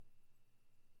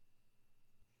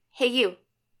Hey you,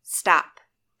 stop.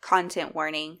 Content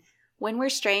warning. When We're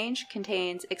Strange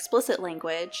contains explicit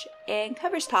language and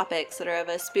covers topics that are of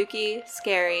a spooky,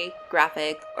 scary,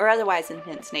 graphic, or otherwise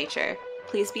intense nature.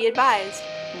 Please be advised,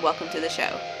 and welcome to the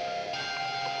show.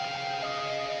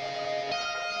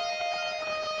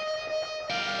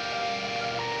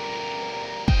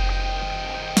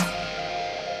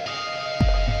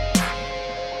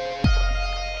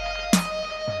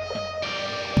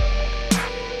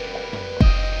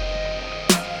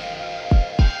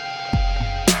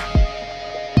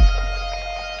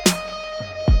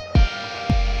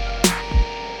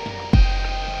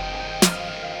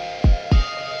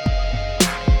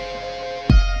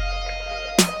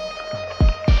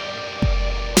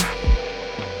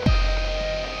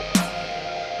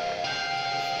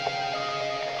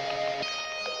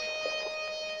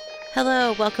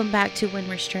 Hello, welcome back to When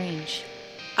We're Strange.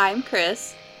 I'm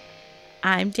Chris,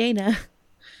 I'm Dana.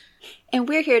 and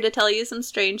we're here to tell you some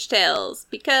strange tales,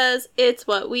 because it's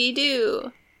what we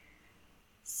do.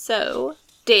 So,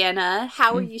 Dana,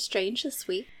 how are you strange this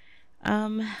week?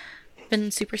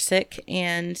 Been super sick,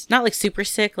 and not like super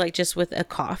sick, like just with a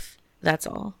cough. That's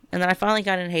all. And then I finally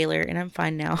got an inhaler, and I'm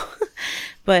fine now.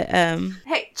 But,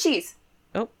 Hey, cheese!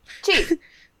 Oh. Cheese!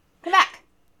 Come back!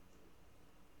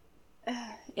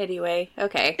 Anyway,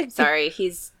 okay. Sorry,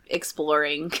 he's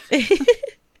exploring.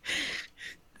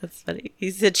 That's funny. He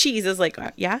said cheese. I was like,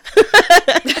 yeah.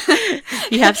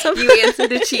 You have some? You answered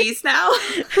the cheese now?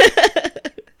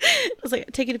 I was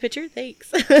like, taking a picture?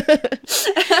 Thanks.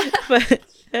 But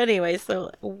anyway,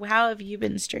 so how have you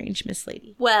been strange, Miss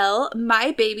Lady? Well,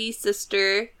 my baby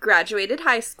sister graduated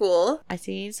high school. I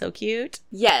see. So cute.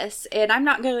 Yes, and I'm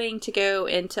not going to go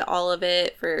into all of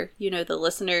it for, the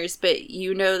listeners, but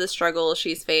the struggle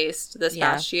she's faced this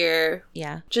past year.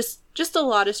 Yeah. Just a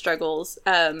lot of struggles.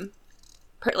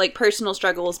 Personal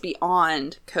struggles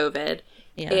beyond COVID.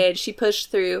 Yeah. And she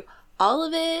pushed through all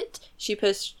of it. She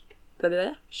pushed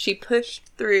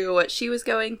through what she was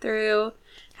going through,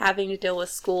 having to deal with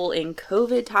school in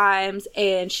COVID times,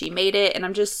 and she made it, and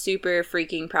I'm just super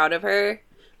freaking proud of her.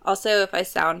 Also, if I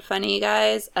sound funny,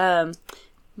 guys,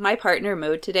 my partner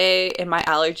mowed today, and my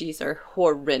allergies are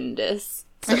horrendous.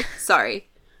 So, sorry.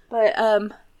 But,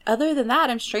 other than that,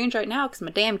 I'm strange right now, because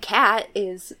my damn cat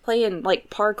is playing,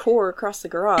 parkour across the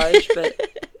garage, but...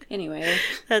 Anyway.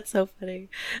 That's so funny.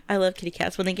 I love kitty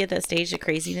cats. When they get that stage of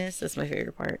craziness, that's my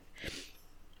favorite part.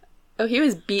 Oh, he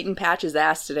was beating Patch's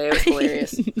ass today. It was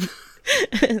hilarious.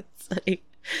 It's funny.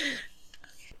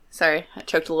 Sorry, I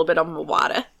choked a little bit on my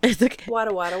water. It's okay.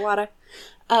 Water.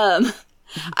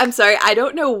 I'm sorry. I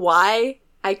don't know why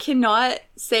I cannot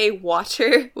say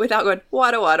water without going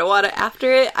water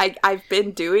after it. I've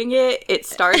been doing it. It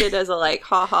started as a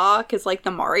ha because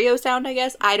the Mario sound, I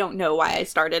guess. I don't know why I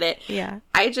started it. Yeah.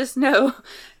 I just know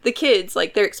the kids,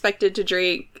 they're expected to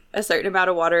drink a certain amount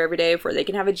of water every day before they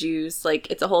can have a juice.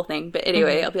 It's a whole thing. But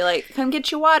anyway, I'll be like, come get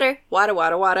your water. Water.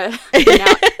 And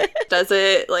now it does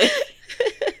it.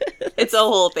 It's a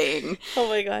whole thing. Oh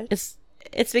my gosh.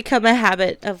 It's become a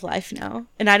habit of life now,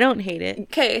 and I don't hate it.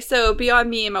 Okay, so beyond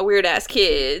me and my weird-ass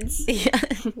kids, Yeah.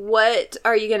 what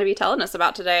are you going to be telling us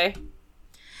about today?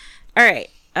 All right.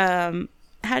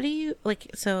 How do you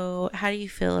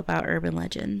feel about urban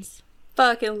legends?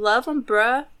 Fucking love them,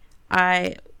 bruh.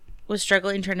 I was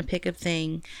struggling trying to pick a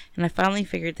thing, and I finally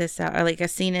figured this out. I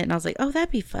seen it, and I was like, oh,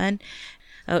 that'd be fun.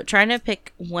 Trying to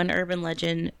pick one urban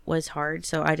legend was hard,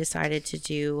 so I decided to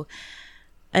do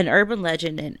an urban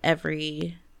legend in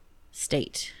every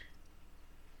state.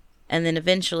 And then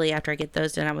eventually, after I get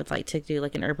those done, I would like to do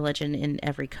an urban legend in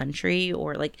every country,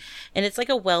 or and it's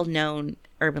a well-known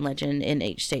urban legend in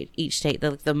each state,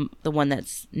 the one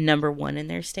that's number one in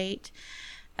their state.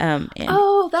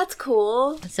 Oh, that's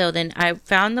cool. So then I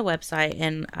found the website,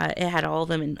 and it had all of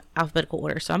them in alphabetical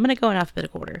order. So I'm going to go in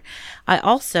alphabetical order. I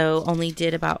also only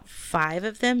did about 5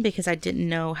 of them because I didn't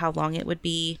know how long it would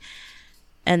be.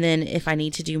 And then if I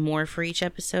need to do more for each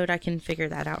episode, I can figure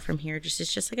that out from here. It's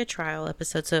just a trial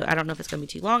episode. So I don't know if it's going to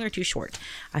be too long or too short.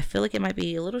 I feel like it might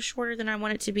be a little shorter than I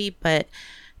want it to be, but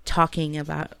talking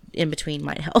about in between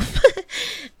might help.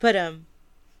 But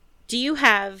do you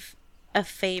have a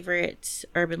favorite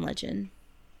urban legend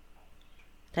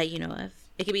that you know of?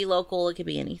 It could be local. It could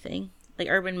be anything.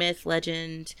 Urban myth,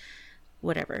 legend,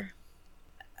 whatever.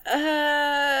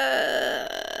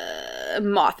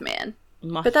 Mothman.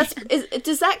 But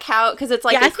does that count? Because it's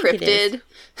yeah, a cryptid.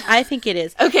 I think it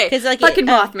is. Okay, because fucking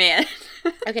Mothman.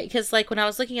 Okay, because when I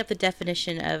was looking up the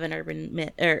definition of an urban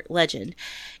myth or legend,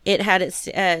 it had it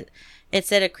said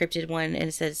a cryptid one, and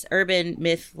it says urban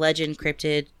myth, legend,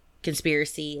 cryptid,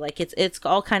 conspiracy. It's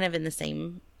all kind of in the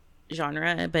same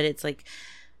genre, but it's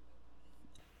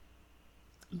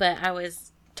But I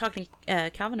was talking to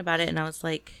Calvin about it, and I was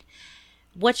like,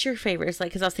 what's your favorite? It's like,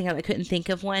 because I was thinking I couldn't think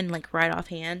of one, like, right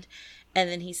offhand. And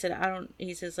then he said,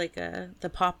 he says, like,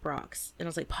 the Pop Rocks. And I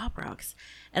was like, Pop Rocks?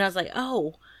 And I was like,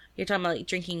 oh, you're talking about, like,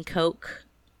 drinking Coke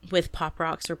with Pop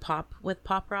Rocks or pop with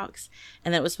Pop Rocks?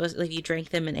 And that was supposed to, like, you drank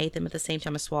them and ate them at the same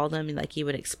time and swallowed them, and, like, you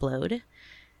would explode.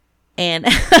 And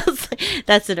I was like,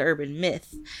 that's an urban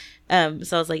myth.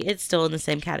 So I was like, it's still in the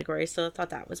same category. So I thought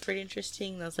that was pretty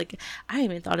interesting. And I was like, I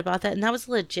hadn't even thought about that. And that was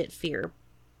a legit fear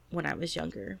when I was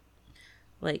younger.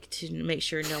 Like, to make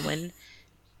sure no one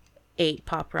ate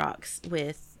Pop Rocks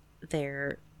with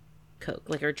their Coke,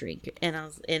 like, or drink.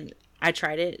 And I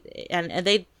tried it, and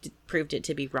they proved it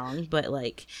to be wrong, but,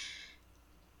 like,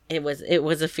 it was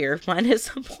a fear of mine at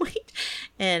some point.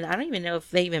 And I don't even know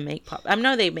if they even make I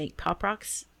know they make Pop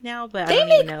Rocks now, but I don't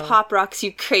even know. They make Pop Rocks,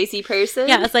 you crazy person.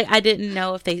 Yeah, it's like, I didn't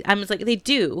know if I was like, they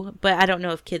do, but I don't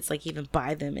know if kids, like, even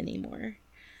buy them anymore.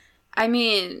 I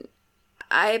mean,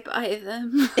 I buy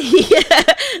them.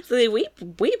 Yeah, so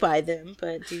we buy them,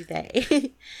 but do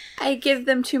they? I give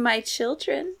them to my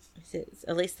children.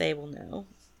 At least they will know.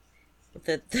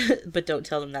 But don't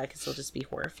tell them that, because they'll just be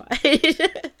horrified.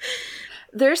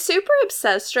 They're super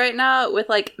obsessed right now with,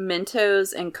 like,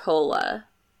 Mentos and cola.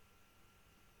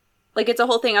 Like, it's a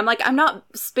whole thing. I'm like, I'm not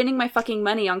spending my fucking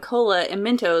money on cola and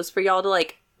Mentos for y'all to,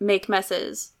 like, make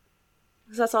messes.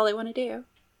 Because that's all they want to do.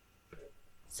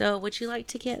 So, would you like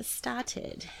to get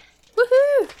started?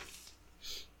 Woohoo!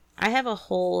 I have a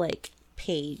whole, like,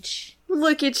 page.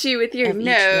 Look at you with your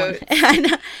notes. I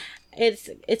know.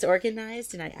 It's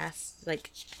organized, and I asked,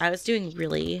 like, I was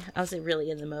really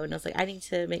in the mode, and I was like, I need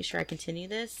to make sure I continue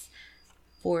this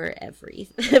for every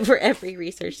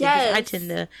research. Yes.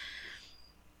 Because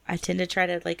I tend to try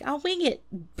to, like, I'll wing it,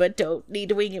 but don't need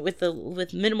to wing it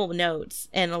with minimal notes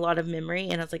and a lot of memory.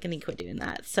 And I was like, I need to quit doing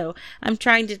that. So I'm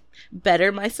trying to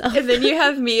better myself. And then you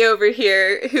have me over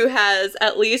here who has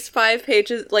at least 5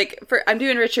 pages. Like, I'm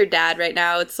doing Richard Dad right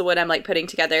now. It's the one I'm, like, putting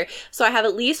together. So I have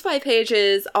at least 5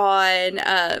 pages on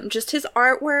just his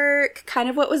artwork, kind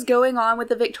of what was going on with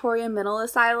the Victorian Mental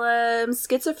Asylum,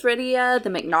 schizophrenia, the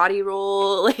McNaughty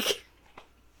rule, like.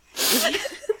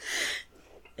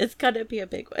 It's gonna be a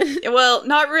big one. Well,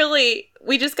 not really.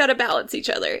 We just gotta balance each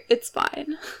other. It's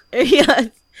fine. Yeah.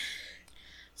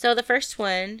 So the first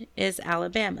one is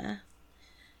Alabama.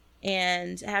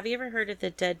 And have you ever heard of the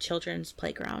Dead Children's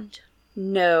Playground?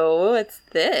 No, what's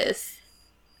this?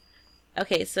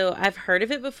 Okay, so I've heard of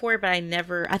it before, but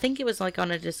I think it was, like, on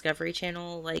a Discovery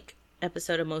Channel, like,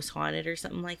 episode of Most Haunted or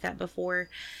something like that before.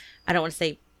 I don't want to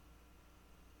say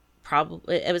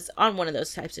probably. It was on one of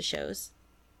those types of shows.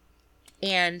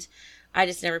 And I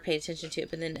just never paid attention to it.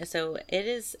 But then, so it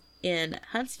is in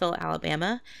Huntsville,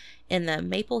 Alabama, in the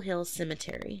Maple Hill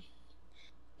Cemetery.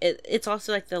 It's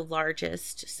also, like, the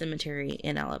largest cemetery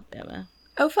in Alabama.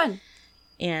 Oh, fun.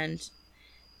 And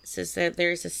so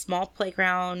there's a small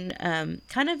playground,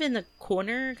 kind of in the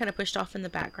corner, kind of pushed off in the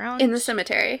background. In the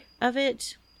cemetery. Of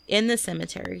it. In the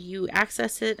cemetery. You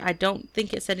access it. I don't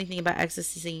think it said anything about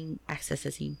accessing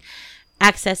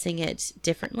it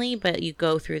differently, but you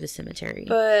go through the cemetery.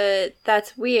 But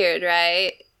that's weird,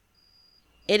 right?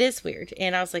 It is weird.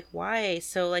 And I was like, why?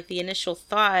 So, like, the initial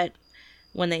thought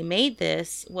when they made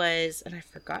this was, and I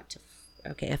forgot to,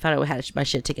 okay, I thought I had my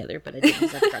shit together, but I didn't,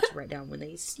 because I forgot to write down when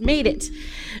they made it.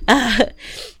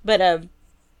 But the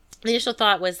initial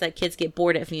thought was that kids get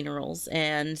bored at funerals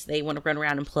and they want to run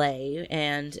around and play.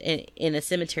 And in a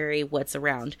cemetery, what's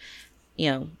around?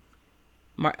 You know,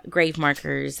 grave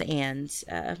markers and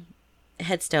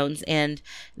headstones, and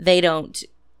they don't,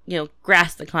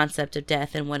 grasp the concept of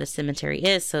death and what a cemetery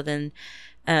is. So then,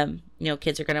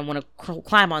 kids are going to want to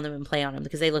climb on them and play on them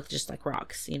because they look just like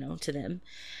rocks, to them.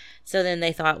 So then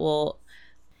they thought, well,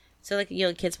 so, like,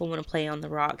 kids will want to play on the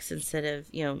rocks instead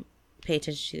of, pay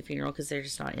attention to the funeral because they're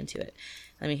just not into it.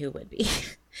 I mean, who would be?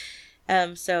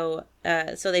 So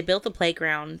they built the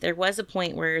playground. There was a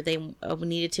point where they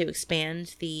needed to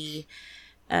expand the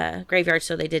graveyard,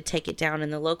 so they did take it down,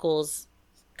 and the locals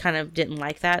kind of didn't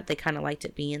like that. They kind of liked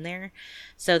it being there.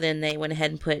 So then they went ahead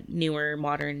and put newer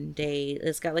modern day,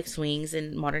 it's got, like, swings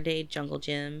and modern day jungle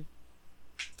gym.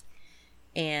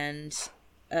 And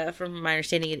from my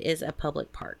understanding, it is a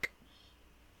public park.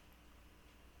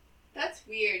 That's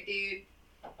weird, dude.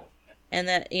 And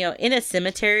that, in a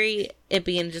cemetery, it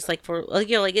being just, like, for, like,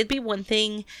 it'd be one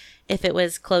thing if it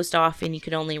was closed off and you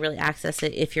could only really access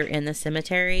it if you're in the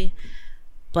cemetery.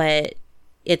 But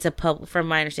it's from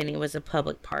my understanding, it was a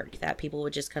public park that people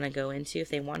would just kind of go into if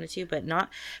they wanted to, but not,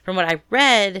 from what I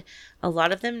read, a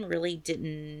lot of them really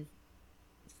didn't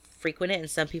frequent it, and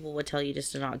some people would tell you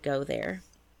just to not go there.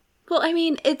 Well, I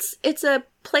mean, it's a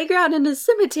playground in a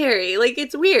cemetery. Like,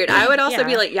 it's weird. I would also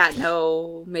be like, yeah,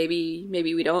 no, maybe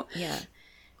we don't. Yeah.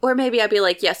 Or maybe I'd be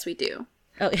like, yes, we do.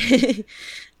 Oh,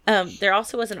 there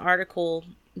also was an article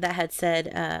that had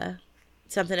said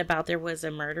something about there was a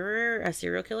murderer, a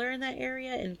serial killer in that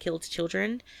area and killed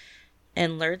children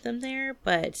and lured them there.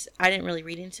 But I didn't really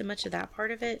read into much of that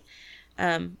part of it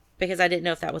because I didn't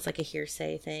know if that was like a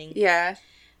hearsay thing. Yeah.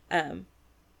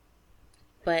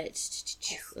 But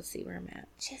let's see where I'm at.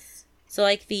 So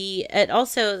like it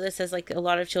also, this says like a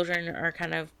lot of children are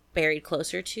kind of buried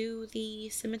closer to the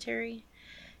cemetery.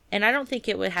 And I don't think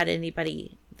it would had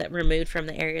anybody that removed from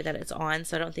the area that it's on.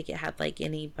 So I don't think it had like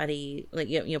anybody like,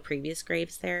 previous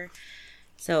graves there.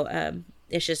 So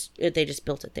it's just, they just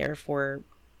built it there for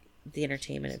the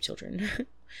entertainment of children.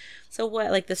 So what,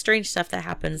 like the strange stuff that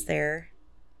happens there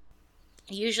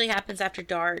usually happens after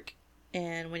dark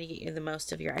and when you get the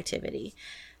most of your activity.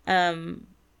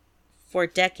 For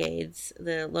decades,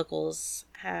 the locals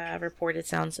have reported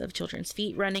sounds of children's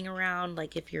feet running around.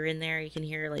 Like if you're in there, you can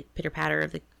hear like pitter patter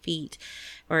of the feet,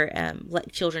 or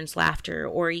like children's laughter,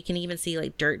 or you can even see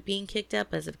like dirt being kicked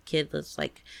up as if a kid was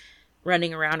like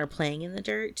running around or playing in the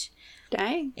dirt.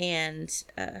 Dang. And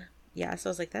yeah, so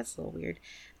I was like, that's a little weird.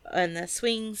 And the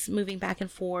swings moving back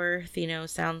and forth,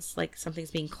 sounds like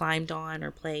something's being climbed on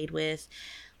or played with,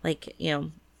 like,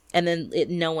 and then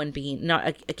not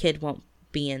a kid won't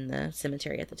be in the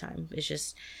cemetery at the time. It's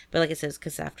just, but like it says,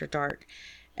 because after dark.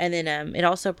 And then it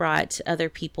also brought other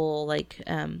people like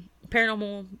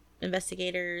paranormal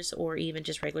investigators or even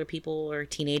just regular people or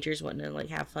teenagers wanting to like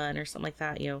have fun or something like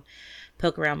that,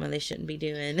 poke around when they shouldn't be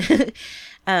doing.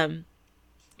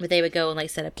 But they would go and like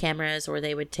set up cameras, or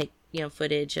they would take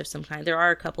footage of some kind. There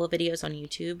are a couple of videos on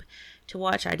YouTube to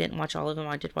watch. I didn't watch all of them.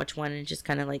 I did watch one, and just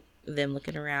kind of like them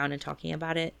looking around and talking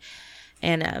about it.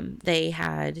 And they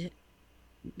had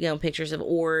pictures of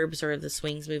orbs or the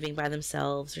swings moving by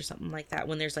themselves or something like that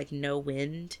when there's like no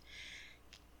wind.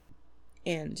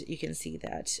 And you can see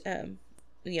that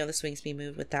the swings be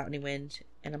moved without any wind.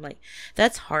 And I'm like,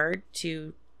 that's hard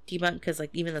to debunk because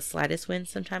like even the slightest wind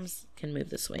sometimes can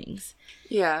move the swings.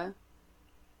 Yeah.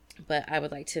 But I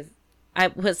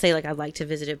would say like I'd like to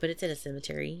visit it, but it's in a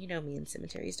cemetery. Me and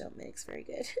cemeteries don't mix very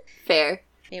good. Fair.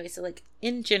 Anyway, so like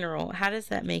in general, how does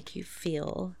that make you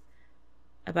feel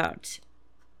about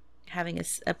having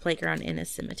a playground in a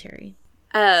cemetery?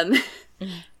 I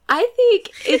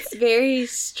think it's very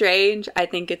strange. I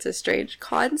think it's a strange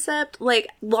concept. Like,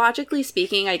 logically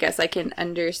speaking, I guess I can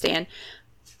understand.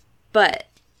 But,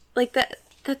 like,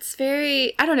 that's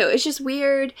very, I don't know, it's just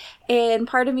weird. And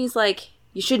part of me is like,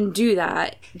 you shouldn't do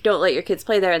that. Don't let your kids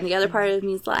play there. And the other part of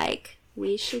me is like,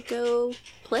 we should go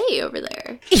play over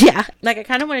there. Yeah. Like, I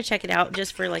kind of want to check it out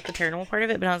just for, like, the paranormal part of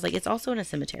it. But I was like, it's also in a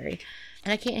cemetery.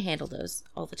 And I can't handle those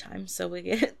all the time. So we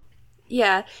get...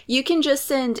 Yeah. You can just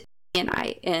send and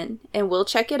I in, and we'll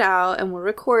check it out, and we'll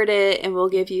record it, and we'll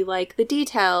give you, like, the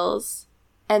details.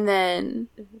 And then,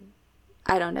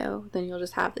 I don't know, then you'll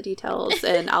just have the details.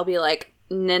 And I'll be like,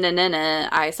 nah,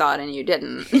 I saw it and you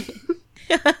didn't.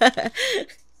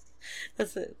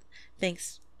 That's it.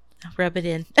 Thanks. I'll rub it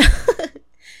in.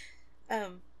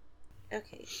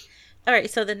 Okay. All right.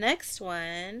 So the next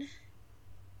one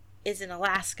is in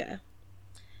Alaska,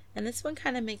 and this one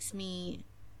kind of makes me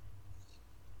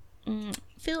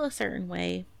feel a certain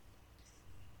way.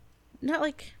 Not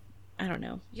like, I don't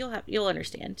know. You'll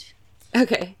understand.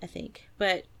 Okay. I think,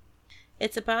 but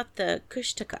it's about the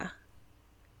Kushtaka,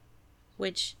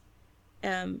 which,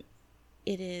 it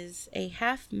is a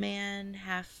half man,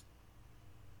 half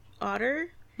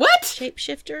otter. What?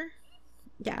 Shapeshifter.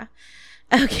 Yeah.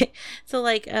 Okay. So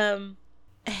like, okay,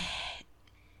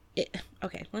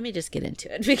 let me just get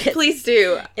into it because please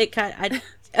do.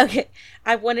 Okay.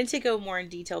 I wanted to go more in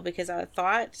detail because I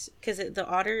thought, the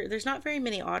otter, there's not very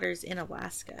many otters in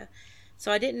Alaska.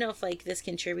 So I didn't know if like this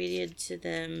contributed to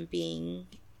them being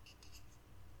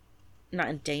not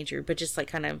endangered, but just like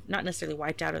kind of not necessarily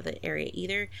wiped out of the area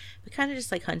either, but kind of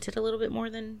just like hunted a little bit more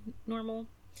than normal.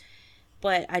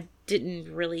 But I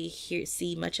didn't really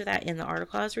see much of that in the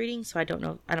article I was reading, so I don't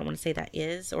know. I don't want to say that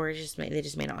is, or they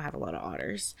just may not have a lot of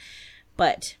otters.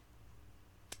 But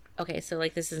okay, so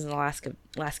like this is an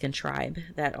Alaskan tribe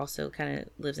that also kind of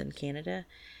lives in Canada,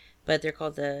 but they're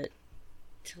called the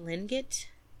Tlingit,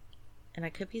 and I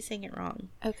could be saying it wrong.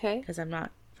 Okay. Because I'm not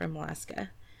from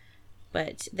Alaska,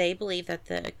 but they believe that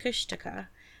the Kushtaka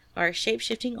are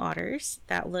shape-shifting otters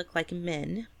that look like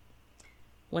men.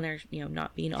 When they're,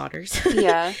 not being otters.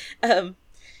 Yeah.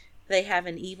 They have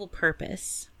an evil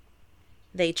purpose.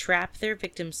 They trap their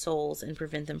victims' souls and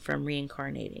prevent them from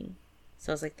reincarnating.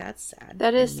 So I was like, that's sad.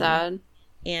 That is sad.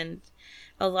 And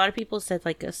a lot of people said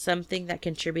like something that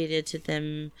contributed to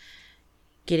them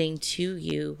getting to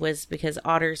you was because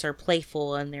otters are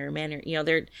playful and their manner,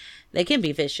 they can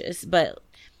be vicious, but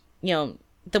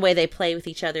the way they play with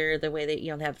each other, the way they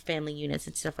they have family units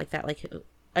and stuff like that, like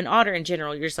an otter in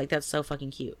general, you're just like, that's so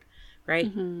fucking cute, right?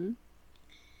 Mm-hmm.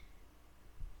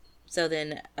 So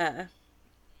then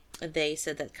they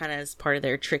said that kind of as part of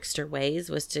their trickster ways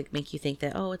was to make you think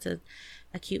that, oh, it's a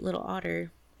cute little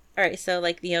otter. All right, so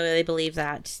like they believe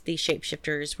that these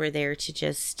shapeshifters were there to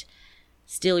just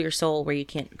steal your soul where you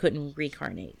couldn't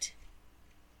reincarnate.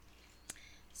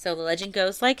 So the legend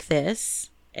goes like this,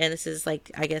 and this is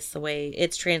like, I guess the way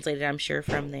it's translated, I'm sure,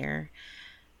 from their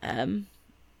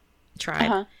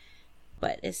tribe. Uh-huh.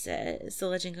 But it says, the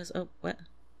legend goes, oh, what?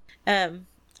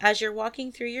 As you're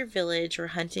walking through your village or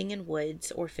hunting in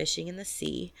woods or fishing in the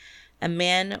sea, a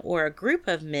man or a group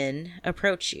of men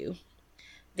approach you.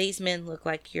 These men look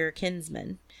like your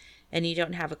kinsmen, and you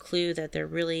don't have a clue that they're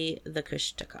really the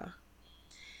Kushtaka.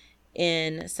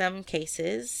 In some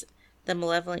cases, the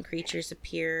malevolent creatures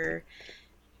appear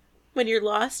when you're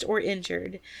lost or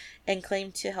injured and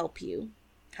claim to help you.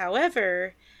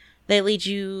 However, they lead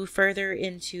you further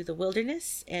into the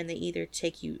wilderness, and they either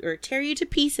take you or tear you to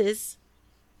pieces,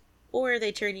 or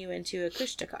they turn you into a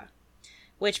Kushtaka,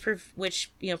 which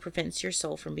prevents your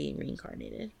soul from being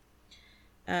reincarnated.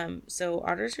 So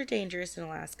otters are dangerous in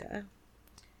Alaska.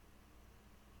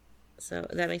 So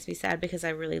that makes me sad because I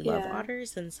really love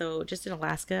otters, and so just in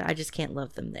Alaska, I just can't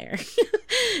love them there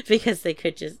because they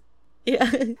could just,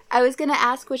 I was gonna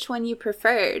ask which one you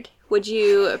preferred. Would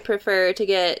you prefer to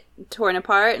get torn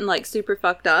apart and like super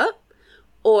fucked up,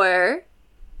 or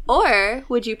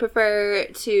would you prefer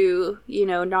to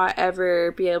not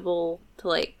ever be able to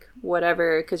like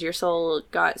whatever because your soul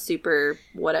got super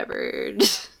whatever?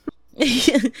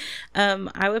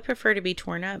 I would prefer to be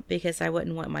torn up because I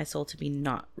wouldn't want my soul to be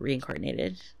not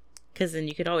reincarnated, because then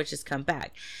you could always just come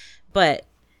back. But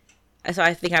so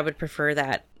I think I would prefer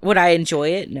that. Would I enjoy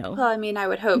it? No. Well, I mean, I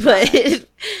would hope, but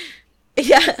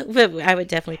yeah, but I would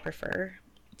definitely prefer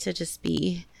to just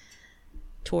be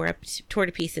tore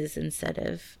to pieces instead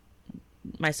of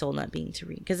my soul not being to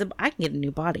because I can get a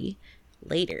new body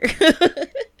later.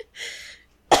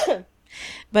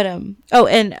 But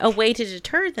and a way to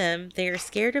deter them, they're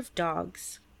scared of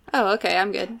dogs. Oh, okay,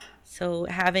 I'm good. So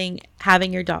having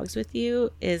your dogs with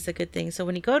you is a good thing. So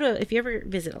when you if you ever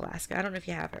visit Alaska, I don't know if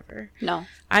you have ever. No.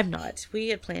 I've not. We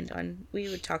had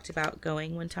talked about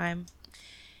going one time,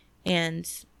 and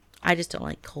I just don't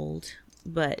like cold,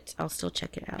 but I'll still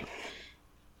check it out.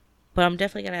 But I'm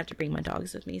definitely going to have to bring my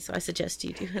dogs with me, so I suggest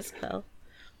you do as well.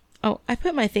 Oh, I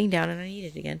put my thing down and I need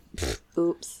it again.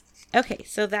 Oops. Okay,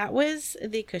 so that was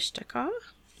the Kushtaka,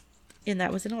 and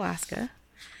that was in Alaska.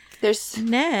 There's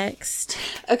next.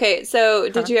 Okay, so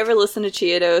did you ever listen to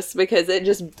Cheetos? Because it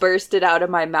just bursted out of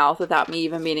my mouth without me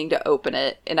even meaning to open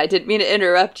it. And I didn't mean to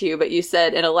interrupt you, but you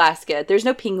said in Alaska. There's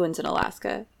no penguins in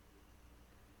Alaska.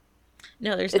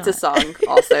 No, there's not. It's a song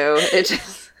also. It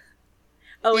just...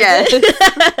 Oh, yeah.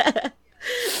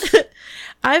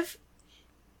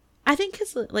 I think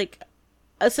because, like,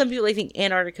 some people like think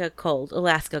Antarctica cold,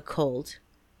 Alaska cold,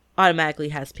 automatically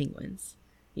has penguins.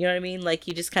 You know what I mean? Like,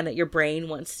 you just kind of, your brain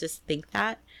wants to think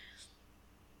that.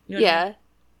 You know yeah. I mean?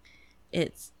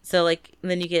 It's, so, like,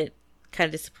 then you get kind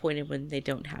of disappointed when they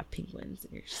don't have penguins.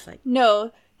 And you're just like...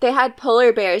 No, they had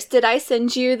polar bears. Did I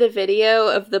send you the video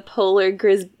of the polar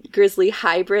grizzly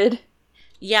hybrid?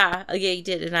 Yeah, you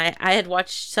did. And I had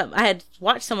watched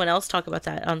someone else talk about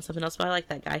that on something else, but I like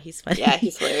that guy. He's funny. Yeah,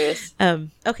 he's hilarious.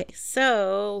 Okay,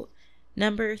 so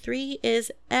number 3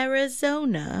 is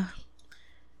Arizona.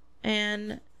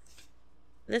 And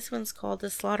this one's called the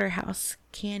Slaughterhouse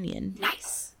Canyon.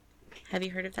 Nice. Have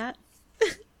you heard of that?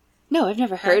 No, I've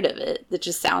never heard of it. That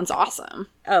just sounds awesome.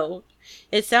 Oh,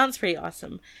 it sounds pretty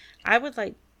awesome. I would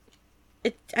like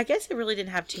it. I guess it really didn't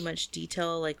have too much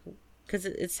detail, like, because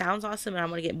it sounds awesome, and I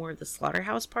want to get more of the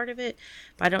slaughterhouse part of it.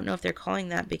 But I don't know if they're calling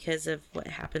that because of what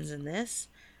happens in this.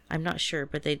 I'm not sure,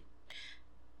 but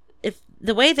if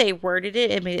the way they worded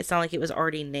it, it made it sound like it was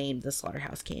already named the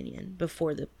Slaughterhouse Canyon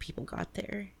before the people got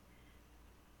there.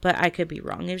 But I could be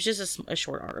wrong. It was just a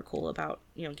short article about,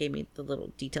 gave me the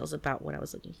little details about what I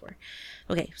was looking for.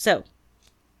 Okay, so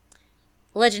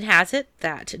legend has it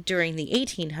that during the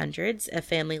 1800s, a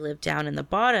family lived down in the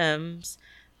bottoms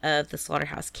of the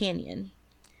Slaughterhouse Canyon.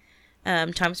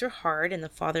 Times were hard, and the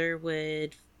father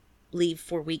would leave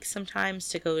for weeks sometimes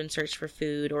to go and search for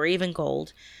food or even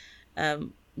gold,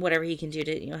 whatever he can do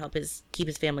to help keep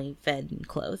his family fed and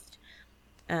clothed.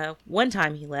 One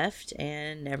time he left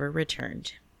and never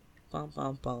returned. Bum,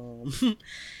 bum, bum.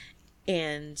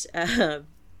 And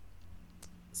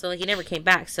So like he never came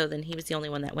back. So then he was the only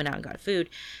one that went out and got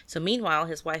food. So meanwhile,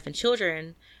 his wife and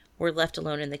children were left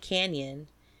alone in the canyon,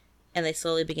 and they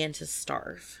slowly began to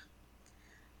starve.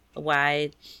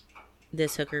 Why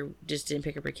this hooker just didn't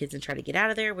pick up her kids and try to get out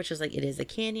of there, which was like, it is a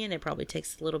canyon. It probably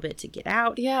takes a little bit to get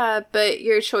out. Yeah, but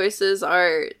your choices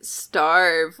are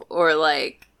starve or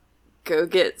like go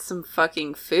get some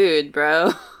fucking food,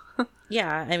 bro.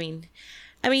 Yeah, I mean,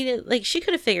 like she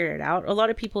could have figured it out. A lot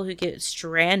of people who get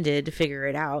stranded figure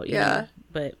it out. You know?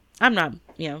 But I'm not.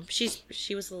 You know,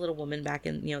 she was a little woman back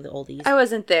in the oldies. I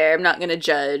wasn't there. I'm not gonna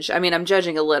judge. I mean, I'm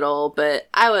judging a little, but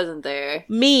I wasn't there.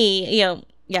 Me,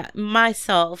 yeah,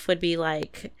 myself would be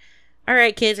like, all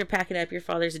right, kids are packing up. Your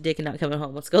father's a dick and not coming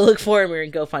home. Let's go look for him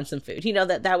and go find some food.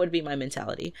 That would be my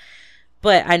mentality.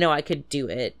 But I know I could do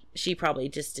it. She probably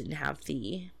just didn't have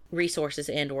the resources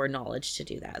and or knowledge to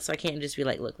do that. So I can't just be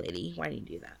like, look, lady, why do you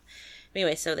do that?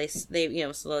 Anyway, so they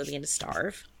slowly begin to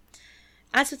starve.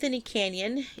 As with any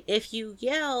canyon, if you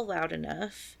yell loud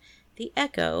enough, the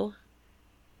echo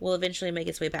will eventually make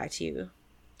its way back to you.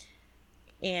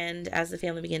 And as the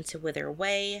family began to wither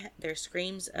away, their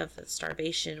screams of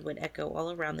starvation would echo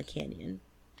all around the canyon.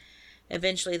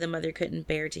 Eventually, the mother couldn't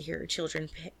bear to hear her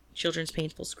children's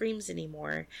painful screams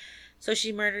anymore, so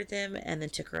she murdered them and then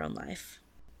took her own life.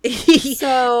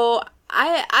 So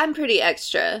I'm pretty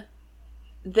extra.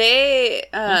 They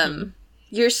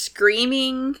you're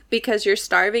screaming because you're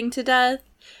starving to death.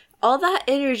 All that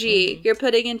energy you're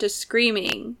putting into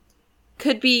screaming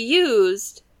could be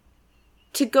used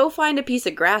to go find a piece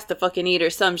of grass to fucking eat or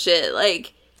some shit.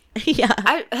 Like,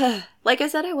 yeah. Like I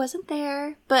said, I wasn't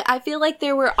there, but I feel like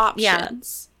there were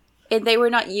options and they were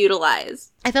not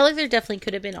utilized. I felt like there definitely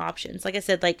could have been options. Like I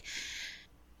said, like,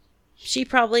 she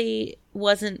probably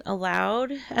wasn't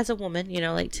allowed as a woman,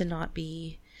 like to not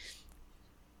be,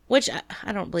 which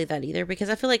I don't believe that either, because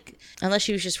I feel like unless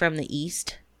she was just from the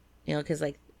East, because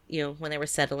like, when they were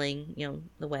settling,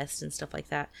 the West and stuff like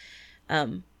that,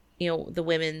 the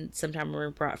women sometimes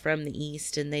were brought from the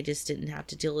East and they just didn't have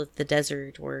to deal with the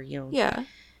desert or,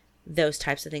 those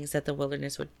types of things that the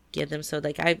wilderness would give them. So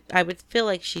like, I would feel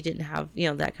like she didn't have,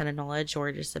 that kind of knowledge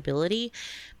or just ability,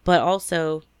 but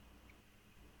also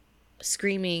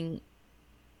screaming,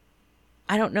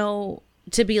 I don't know,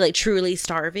 to be like truly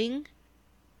starving.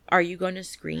 Are you going to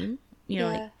scream?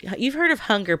 Like you've heard of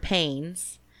hunger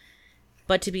pains,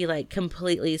 but to be like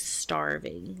completely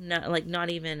starving, not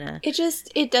even a...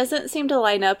 It doesn't seem to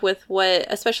line up with what,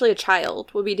 especially a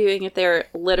child would be doing if they're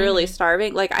literally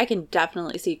starving. Like I can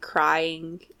definitely see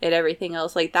crying and everything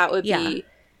else. Like that would be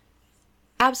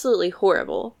absolutely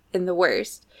horrible and the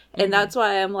worst. And that's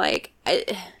why I'm like, I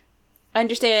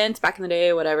understand it's back in the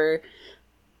day, whatever.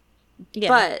 Yeah.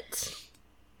 But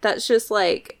that's just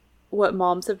like what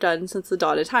moms have done since the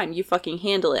dawn of time. You fucking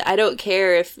handle it. I don't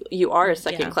care if you are a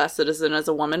second-class citizen as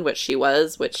a woman, which she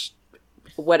was, which,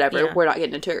 whatever. Yeah. We're not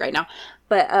getting into it right now.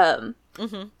 But,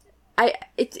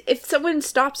 if someone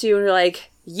stops you and you're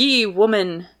like, ye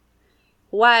woman,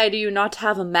 why do you not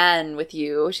have a man with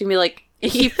you? She'd be like,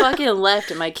 he fucking left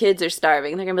and my kids are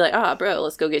starving. And they're gonna be like, oh, bro,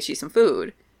 let's go get you some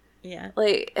food. Yeah.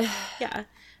 Like, yeah.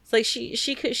 It's like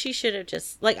she should have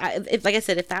just, like I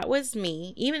said, if that was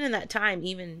me, even in that time,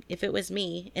 even if it was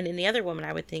me and any other woman,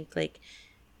 I would think like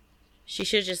she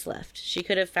should have just left. She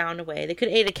could have found a way. They could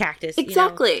have ate a cactus.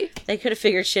 Exactly. They could have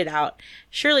figured shit out.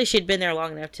 Surely she'd been there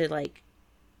long enough to like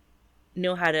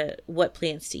know what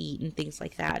plants to eat and things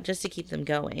like that, just to keep them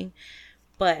going.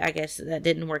 But I guess that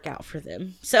didn't work out for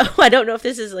them. So I don't know if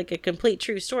this is like a complete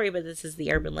true story, but this is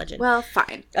the urban legend. Well,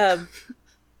 fine.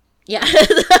 Yeah.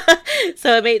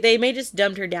 So they may just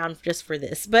dumbed her down just for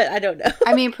this, but I don't know.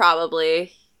 I mean,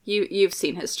 probably. You've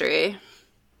seen history.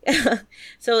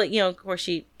 So, of course,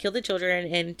 she killed the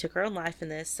children and took her own life in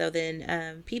this. So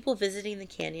then people visiting the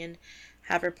canyon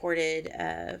have reported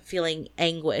feeling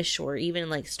anguish or even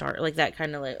like that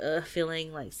kind of like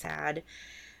feeling like sad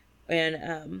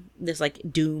and this like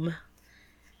doom.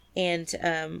 And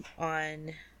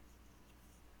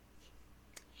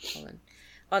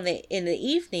in the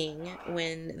evening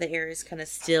when the air is kind of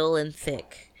still and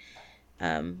thick,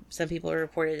 some people have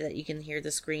reported that you can hear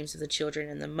the screams of the children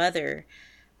and the mother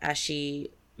as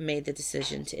she made the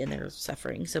decision to end their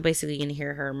suffering. So basically you can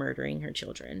hear her murdering her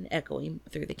children echoing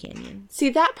through the canyon. See,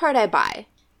 that part I buy.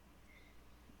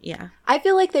 Yeah. I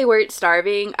feel like they weren't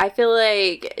starving. I feel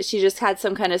like she just had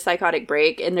some kind of psychotic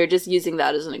break and they're just using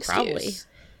that as an excuse. Probably.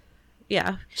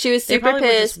 Yeah. She was super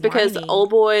pissed because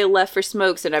old boy left for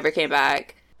smokes and never came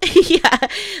back. Yeah.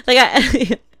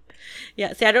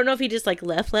 Yeah. See, I don't know if he just like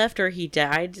left or he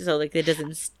died. So like it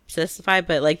doesn't specify,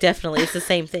 but like definitely it's the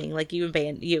same thing. Like you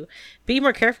be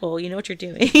more careful. You know what you're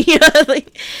doing.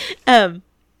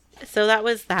 So that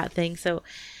was that thing. So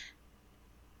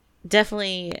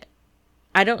definitely,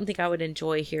 I don't think I would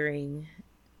enjoy hearing.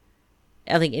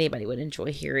 I think anybody would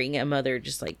enjoy hearing a mother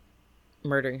just like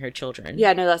murdering her children.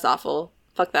 Yeah, no, that's awful.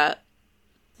 Fuck that.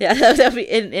 Yeah, that'd be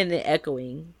in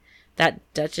echoing. That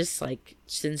just like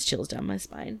sends chills down my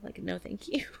spine. Like, no, thank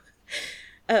you.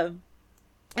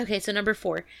 Okay, so number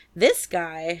 4. This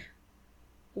guy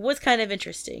was kind of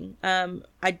interesting.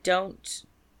 I don't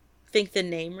think the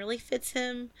name really fits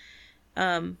him.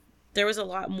 There was a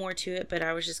lot more to it, but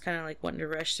I was just kind of like wanting to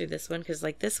rush through this one because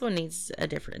like this one needs a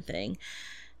different thing.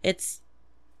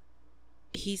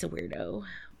 He's a weirdo.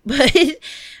 But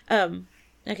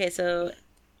okay, so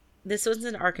this one's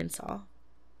in Arkansas.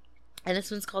 And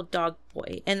this one's called Dog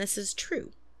Boy. And this is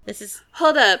true.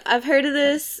 Hold up. I've heard of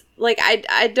this. Like,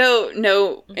 I don't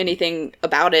know anything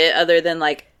about it other than,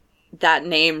 like, that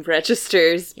name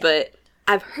registers. Yeah. But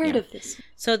I've heard of this.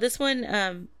 So this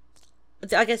one,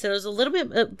 like I said, it was a little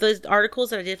bit... the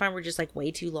articles that I did find were just, like, way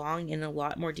too long and a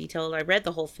lot more detailed. I read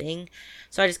the whole thing.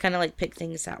 So I just kind of, like, picked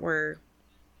things that were...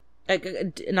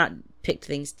 not picked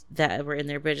things that were in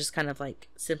there, but just kind of, like,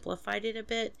 simplified it a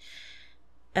bit.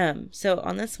 So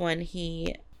on this one,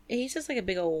 he's just like a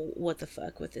big old what the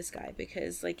fuck with this guy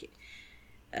because like,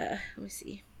 let me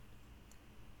see.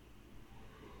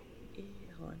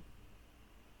 Hold on.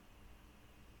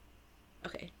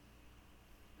 Okay.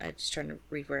 I'm just trying to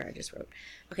read where I just wrote.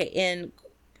 Okay, in,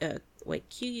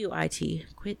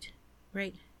 Quit,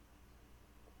 right?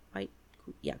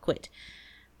 Quit.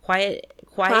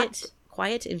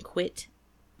 Quiet and quit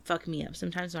fuck me up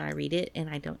sometimes when I read it and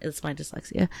I don't, it's my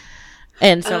dyslexia.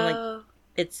 And so I'm like,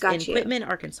 it's in Quitman,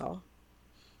 Arkansas,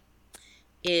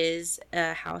 is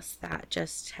a house that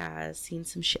just has seen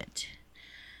some shit.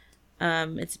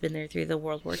 It's been there through the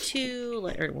World War II,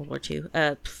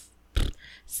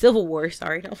 Civil War,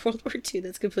 sorry, not World War II,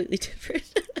 that's completely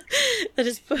different.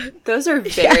 Those are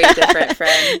very different,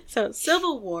 friend. So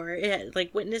Civil War, it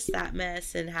like witnessed that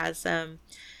mess and has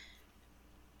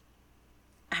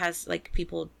like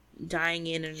people dying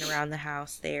in and around the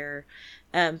house there.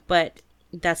 But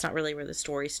that's not really where the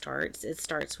story starts. It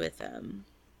starts with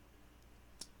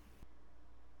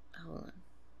hold on.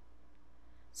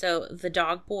 So the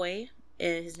dog boy,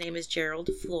 his name is Gerald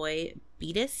Floyd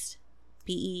Bettis,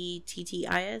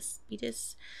 Bettis,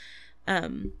 Bettis.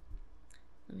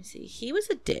 Let me see. He was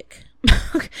a dick.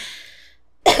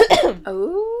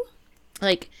 Oh,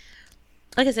 like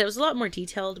I said, it was a lot more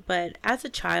detailed, but as a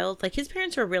child, like his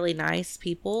parents were really nice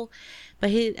people,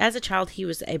 but as a child, he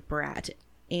was a brat,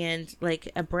 and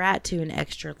like a brat to an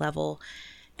extra level.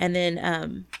 And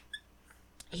then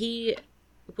he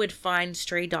would find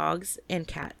stray dogs and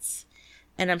cats,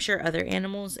 and I'm sure other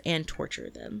animals, and torture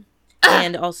them.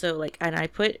 And also like, and I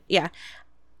put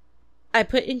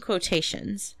in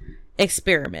quotations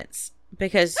experiments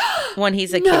because when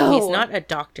he's a kid, he's not a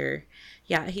doctor.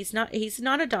 Yeah, he's not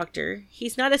a doctor.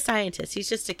 He's not a scientist. He's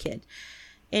just a kid.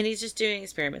 And he's just doing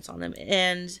experiments on them.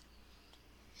 And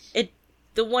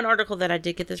the one article that I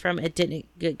did get this from, it didn't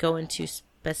go into it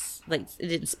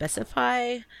didn't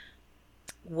specify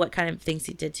what kind of things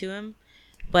he did to him.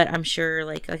 But I'm sure,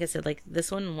 like I said, like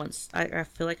this one once, I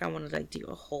feel like I want to like do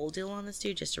a whole deal on this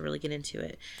dude just to really get into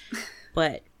it.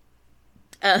 But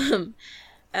as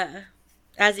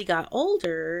he got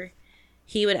older,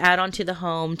 he would add on to the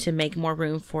home to make more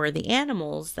room for the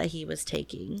animals that he was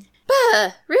taking.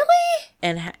 Really?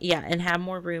 And have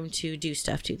more room to do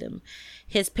stuff to them.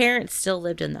 His parents still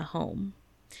lived in the home.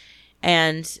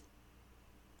 And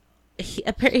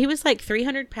he was like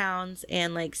 300 pounds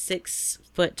and like 6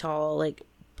 foot tall, like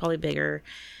probably bigger.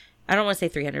 I don't want to say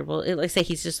 300. Well, let's say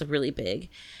he's just really big.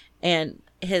 And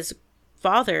his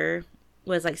father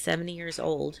was like 70 years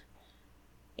old.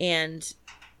 And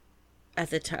at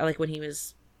the time, like when he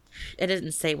was, it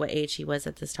doesn't say what age he was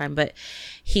at this time, but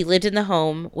he lived in the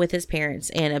home with his parents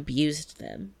and abused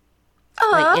them.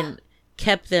 Like, and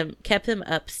kept them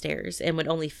upstairs and would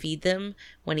only feed them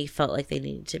when he felt like they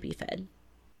needed to be fed.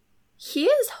 He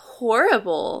is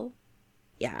horrible.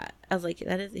 Yeah, I was like,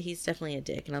 he's definitely a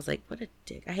dick. And I was like, what a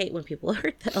dick. I hate when people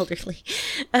hurt the elderly.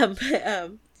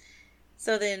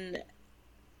 So then,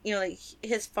 you know, like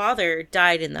his father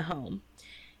died in the home.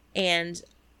 And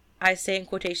I say in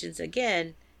quotations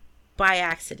again, by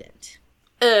accident.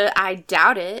 I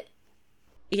doubt it.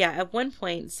 Yeah, at one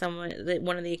point,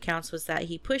 one of the accounts was that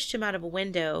he pushed him out of a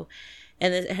window,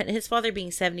 and his father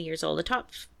being 70 years old, a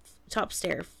top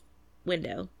stair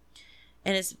window,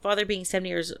 and his father being 70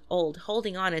 years old,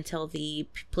 holding on until the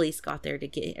police got there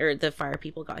or the fire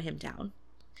people got him down.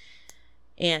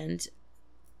 And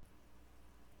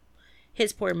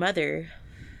his poor mother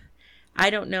I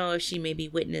don't know if she maybe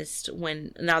witnessed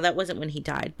now that wasn't when he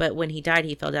died, but when he died,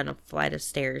 he fell down a flight of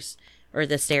stairs, or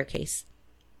the staircase.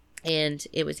 And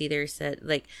it was either said,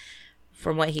 like,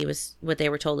 from what they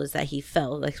were told is that he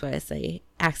fell. That's why I say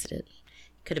accident.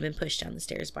 Could have been pushed down the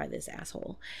stairs by this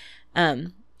asshole.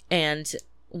 And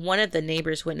one of the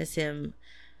neighbors witnessed him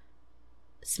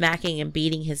smacking and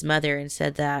beating his mother and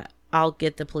said that, I'll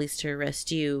get the police to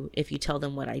arrest you if you tell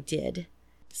them what I did.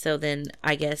 So then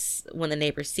I guess when the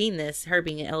neighbors seen this, her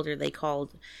being an elder, they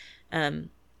called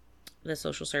the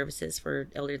social services for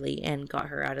elderly and got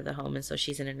her out of the home. And so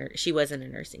she was in a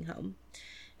nursing home.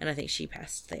 And I think she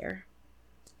passed there.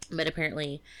 But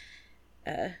apparently,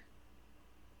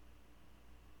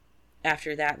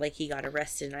 after that, like, he got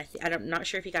arrested. And I'm not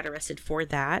sure if he got arrested for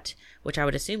that, which I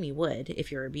would assume he would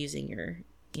if you're abusing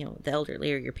the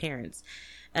elderly or your parents.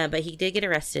 But he did get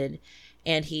arrested,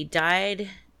 and he died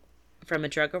from a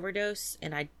drug overdose.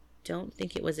 And I don't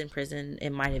think it was in prison. It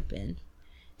might have been.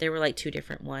 There were like 2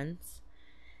 different ones.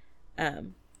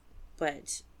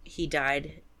 But he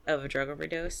died of a drug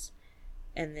overdose.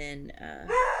 And then,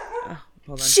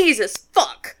 hold on. Jesus,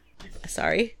 fuck!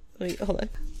 Sorry. Wait, hold on.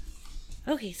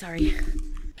 Okay, sorry.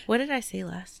 What did I say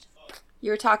last?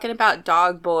 You were talking about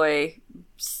Dog Boy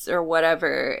or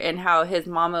whatever, and how his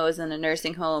mama was in a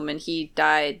nursing home and he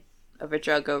died of a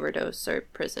drug overdose or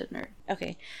prison.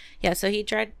 Okay. Yeah, so he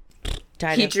died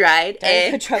of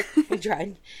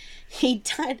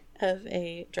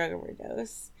a drug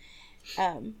overdose.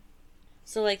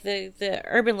 So, like, the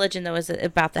urban legend, though, is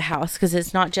about the house, because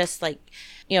it's not just, like,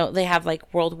 they have,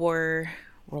 like, World War,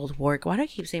 why do I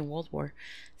keep saying World War?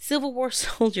 Civil War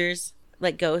soldiers,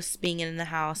 like, ghosts being in the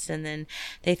house, and then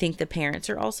they think the parents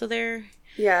are also there.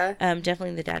 Yeah.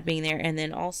 Definitely the dad being there, and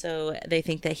then also they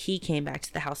think that he came back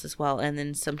to the house as well, and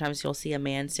then sometimes you'll see a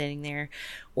man standing there,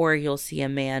 or you'll see a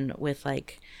man with,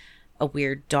 like, a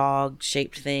weird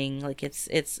dog-shaped thing. Like, it's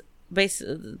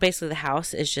basically the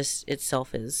house is just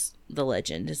itself is the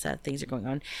legend, is that things are going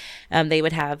on. They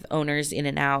would have owners in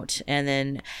and out, and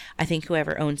then I think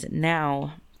whoever owns it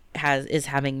now is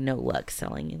having no luck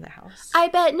selling in the house. I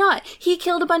bet not. He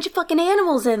killed a bunch of fucking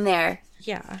animals in there.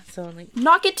 Yeah, so, like,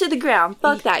 knock it to the ground.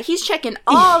 Fuck that. He's checking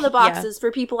all the boxes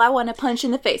for people I want to punch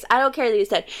in the face. I don't care that he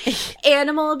said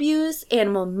animal abuse,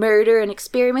 animal murder, and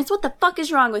experiments. What the fuck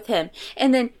is wrong with him?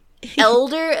 And then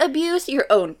elder abuse, your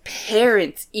own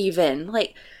parents even.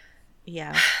 Like,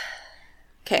 yeah.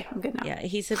 Okay, I'm good now. Yeah,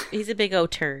 he's a big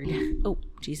old turd. Oh,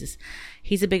 Jesus.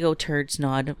 He's a big old turd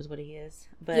snod was what he is.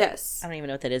 But yes. I don't even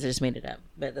know what that is. I just made it up.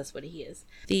 But that's what he is.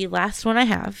 The last one I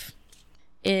have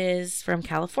is from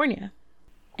California.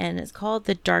 And it's called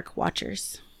the Dark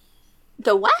Watchers.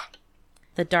 The what?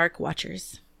 The Dark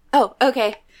Watchers. Oh,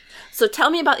 okay. So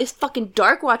tell me about these fucking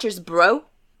Dark Watchers, bro.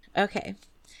 Okay.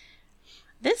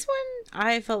 This one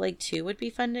I felt like too would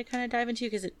be fun to kind of dive into,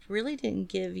 because it really didn't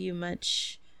give you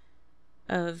much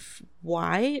of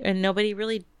why, and nobody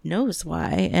really knows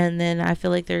why. And then I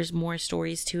feel like there's more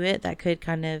stories to it that could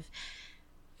kind of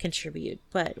contribute.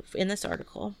 But in this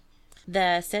article,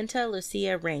 the Santa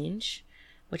Lucia Range,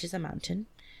 which is a mountain,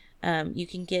 you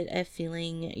can get a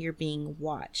feeling you're being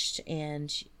watched,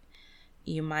 and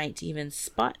you might even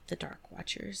spot the Dark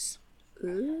Watchers.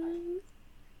 Ooh.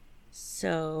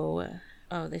 So,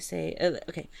 they say,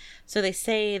 okay. So they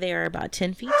say they are about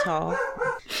 10 feet tall.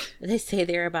 They say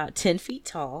they're about 10 feet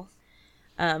tall,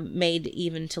 made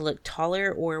even to look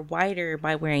taller or wider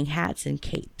by wearing hats and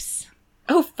capes.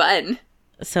 Oh, fun.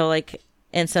 So, like,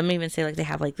 and some even say, like, they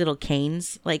have, like, little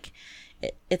canes. Like,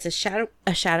 it's a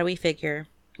shadowy figure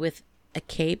with a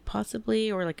cape,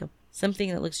 possibly, or like something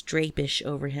that looks drapish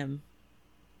over him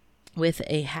with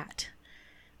a hat.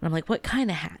 And I'm like, what kind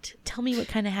of hat? Tell me what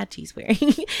kind of hat he's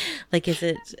wearing. Like, is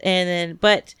it? And then,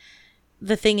 but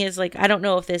the thing is, like, I don't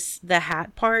know if the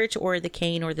hat part or the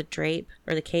cane or the drape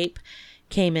or the cape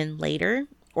came in later,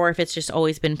 or if it's just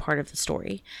always been part of the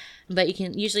story. But you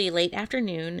can usually late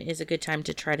afternoon is a good time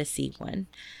to try to see one.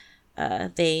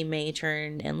 They may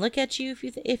turn and look at you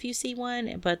if you see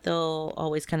one, but they'll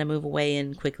always kind of move away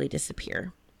and quickly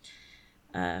disappear.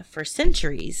 For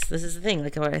centuries, this is the thing,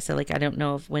 like what I said, like I don't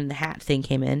know when the hat thing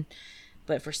came in,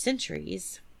 but for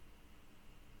centuries,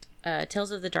 tales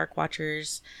of the Dark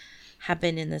Watchers have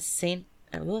been in the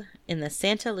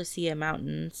Santa Lucia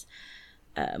Mountains.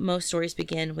 Most stories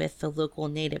begin with the local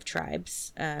native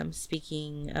tribes,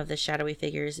 speaking of the shadowy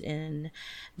figures in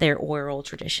their oral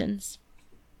traditions.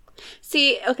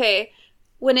 See, okay,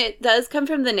 when it does come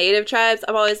from the native tribes,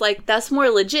 I'm always like, that's more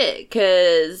legit,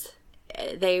 because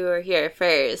they were here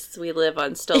first. We live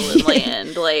on stolen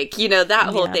land. Like, that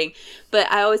whole thing.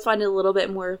 But I always find it a little bit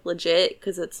more legit,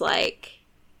 because it's like,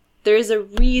 there's a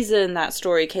reason that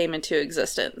story came into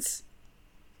existence.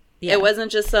 Yeah. It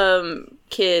wasn't just some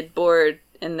kid bored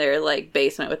in their, like,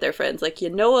 basement with their friends. Like,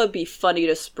 it would be funny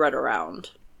to spread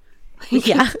around.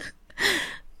 Yeah.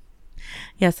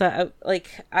 Yeah, so,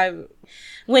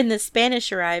 when the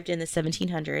Spanish arrived in the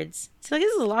 1700s, so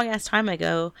this is a long-ass time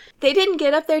ago. They didn't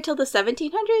get up there till the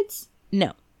 1700s?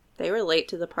 No. They were late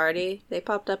to the party. They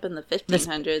popped up in the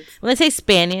 1500s. When they say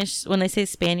Spanish, when they say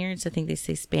Spaniards, I think they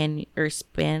say Spaniards.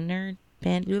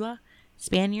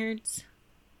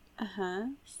 Uh-huh.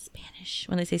 Spanish.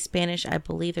 When they say Spanish, I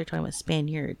believe they're talking about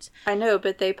Spaniards. I know,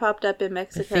 but they popped up in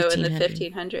Mexico in the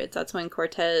 1500s. That's when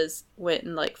Cortez went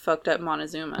and, like, fucked up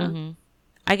Montezuma. Mm-hmm.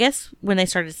 I guess when they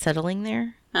started settling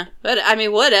there. Huh. But, I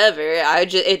mean, whatever.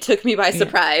 It took me by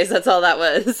surprise. Yeah. That's all that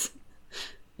was.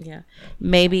 Yeah.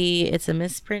 Maybe it's a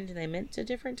misprint and they meant a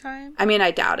different time? I mean, I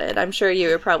doubt it. I'm sure you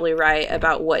were probably right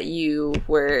about what you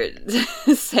were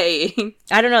saying.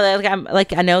 I don't know.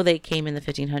 I know they came in the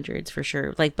 1500s for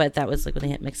sure. Like, but that was like when they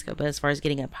hit Mexico. But as far as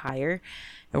getting up higher,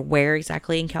 or where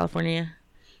exactly in California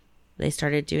they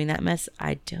started doing that mess,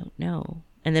 I don't know.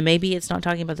 And then maybe it's not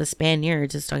talking about the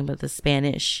Spaniards, it's talking about the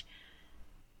Spanish.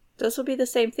 This will be the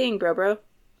same thing, bro.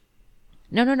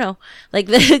 No. Like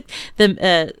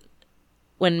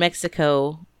when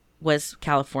Mexico was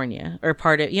California or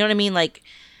part of, you know what I mean? Like,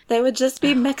 they would just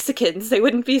be Mexicans. They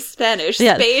wouldn't be Spanish.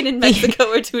 Yeah. Spain and Mexico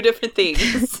are two different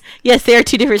things. Yes, they are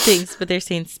two different things, but they're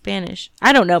saying Spanish.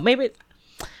 I don't know. Maybe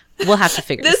we'll have to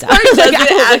figure this out. This part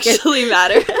doesn't actually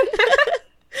matter.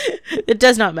 It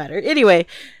does not matter. Anyway,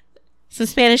 some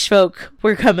Spanish folk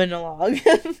were coming along.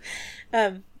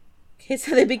 Okay,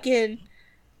 so they begin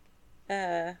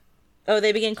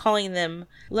calling them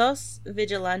Los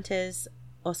Vigilantes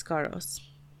Oscuros.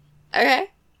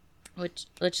 Okay. Which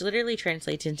literally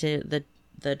translates into the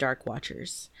Dark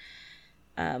Watchers.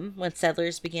 When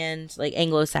settlers began, like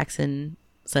Anglo-Saxon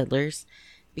settlers,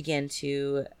 began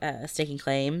to staking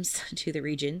claims to the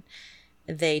region,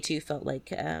 they too felt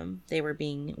like they were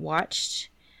being watched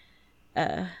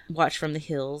from the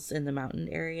hills and the mountain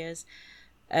areas.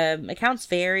 Accounts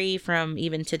vary from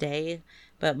even today,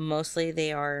 but mostly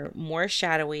they are more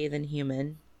shadowy than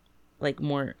human. Like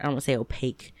more, I don't want to say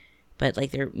opaque, but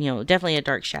like they're, definitely a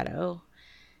dark shadow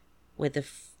with a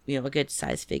good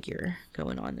size figure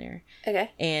going on there.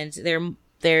 Okay. And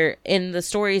they're in the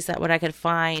stories that what I could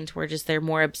find were just they're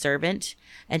more observant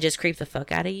and just creep the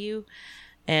fuck out of you.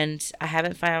 And I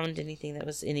haven't found anything that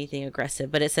was anything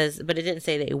aggressive, but it didn't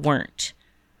say they weren't.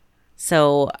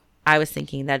 So I was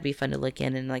thinking that'd be fun to look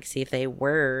in and like see if there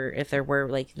were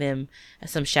like them,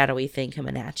 some shadowy thing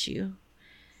coming at you.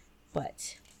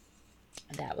 But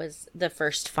that was the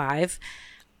first 5.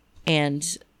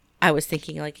 And I was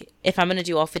thinking, like, if I'm going to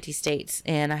do all 50 states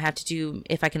and I have to do,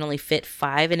 if I can only fit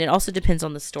 5, and it also depends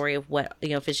on the story of what,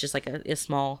 if it's just like a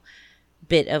small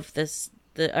bit of the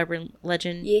urban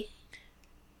legend. Yeah.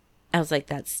 I was like,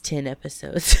 that's 10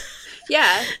 episodes.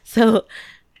 Yeah. So,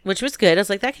 which was good. I was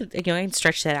like, that could, I can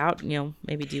stretch that out,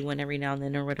 maybe do one every now and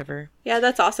then or whatever. Yeah,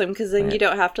 that's awesome, because then you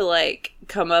don't have to, like,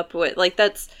 come up with, like,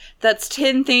 that's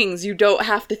 10 things you don't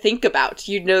have to think about.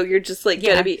 You're just, like,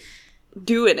 gonna be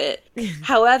doing it.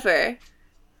 However,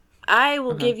 I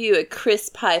will give you a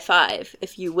crisp high 5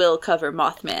 if you will cover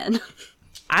Mothman.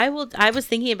 I was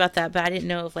thinking about that, but I didn't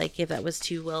know if that was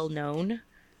too well known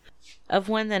of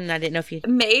one. Then I didn't know if you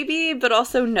maybe, but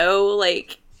also no,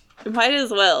 like, might as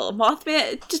well.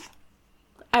 Mothman.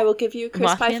 I will give you a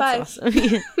crisp high 5. Awesome.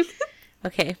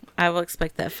 Okay, I will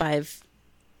expect that 5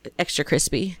 extra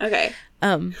crispy. Okay.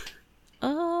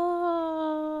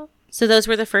 So those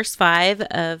were the first 5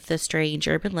 of the strange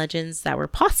urban legends that were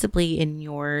possibly in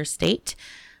your state.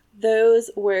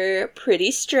 Those were pretty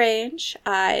strange.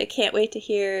 I can't wait to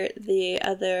hear the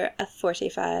other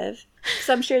 45.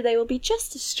 So I'm sure they will be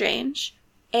just as strange.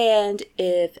 And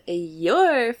if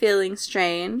you're feeling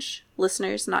strange,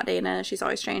 listeners, not Dana, she's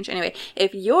always strange. Anyway,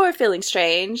 if you're feeling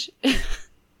strange,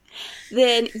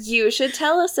 then you should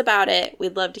tell us about it.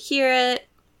 We'd love to hear it.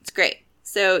 It's great.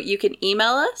 So you can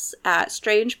email us at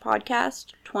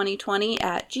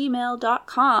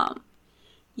strangepodcast2020@gmail.com.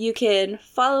 You can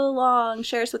follow along,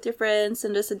 share us with your friends,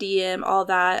 send us a DM, all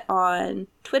that on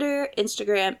Twitter,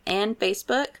 Instagram, and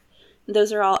Facebook.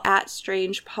 Those are all at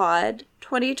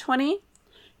strangepod2020.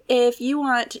 If you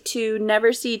want to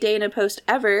never see Dana post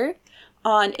ever,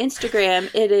 on Instagram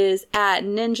it is at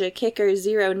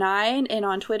ninjakicker09, and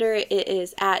on Twitter it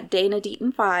is at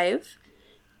DanaDeaton5.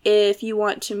 If you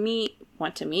want to me,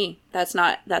 that's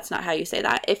not how you say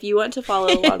that. If you want to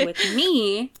follow along with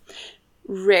me,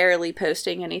 rarely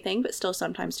posting anything, but still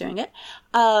sometimes doing it,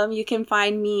 you can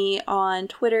find me on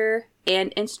Twitter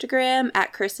and Instagram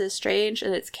at Chris is Strange,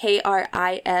 and it's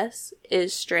KRIS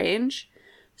is Strange.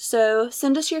 So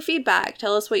send us your feedback.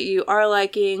 Tell us what you are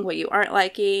liking, what you aren't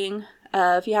liking.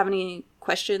 If you have any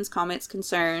questions, comments,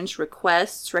 concerns,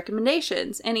 requests,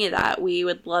 recommendations, any of that, we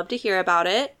would love to hear about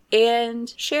it.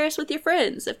 And share us with your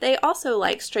friends if they also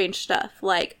like strange stuff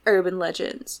like urban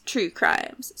legends, true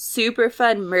crimes, super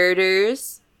fun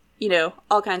murders, you know,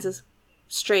 all kinds of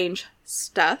strange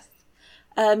stuff.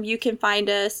 You can find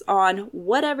us on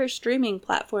whatever streaming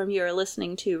platform you are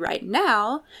listening to right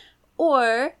now,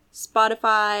 or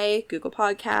Spotify, Google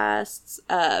Podcasts,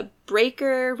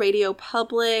 Breaker, Radio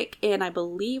Public, and I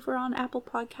believe we're on Apple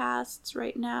Podcasts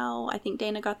right now. I think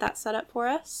Dana got that set up for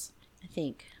us. I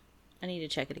think. I need to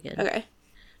check it again. Okay.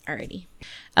 Alrighty.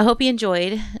 I hope you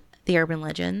enjoyed the Urban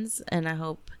Legends, and I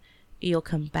hope you'll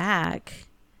come back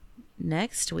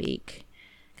next week,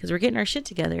 because we're getting our shit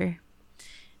together.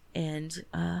 And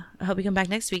I hope you come back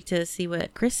next week to see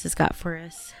what Chris has got for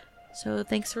us. So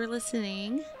thanks for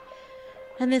listening.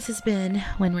 And this has been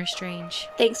When We're Strange.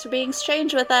 Thanks for being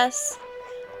strange with us.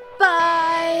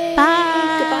 Bye.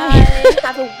 Bye. Goodbye.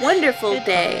 Have a wonderful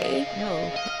day.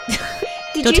 No.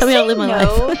 Did Don't you tell me say how to live my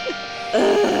no? life.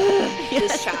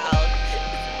 This child.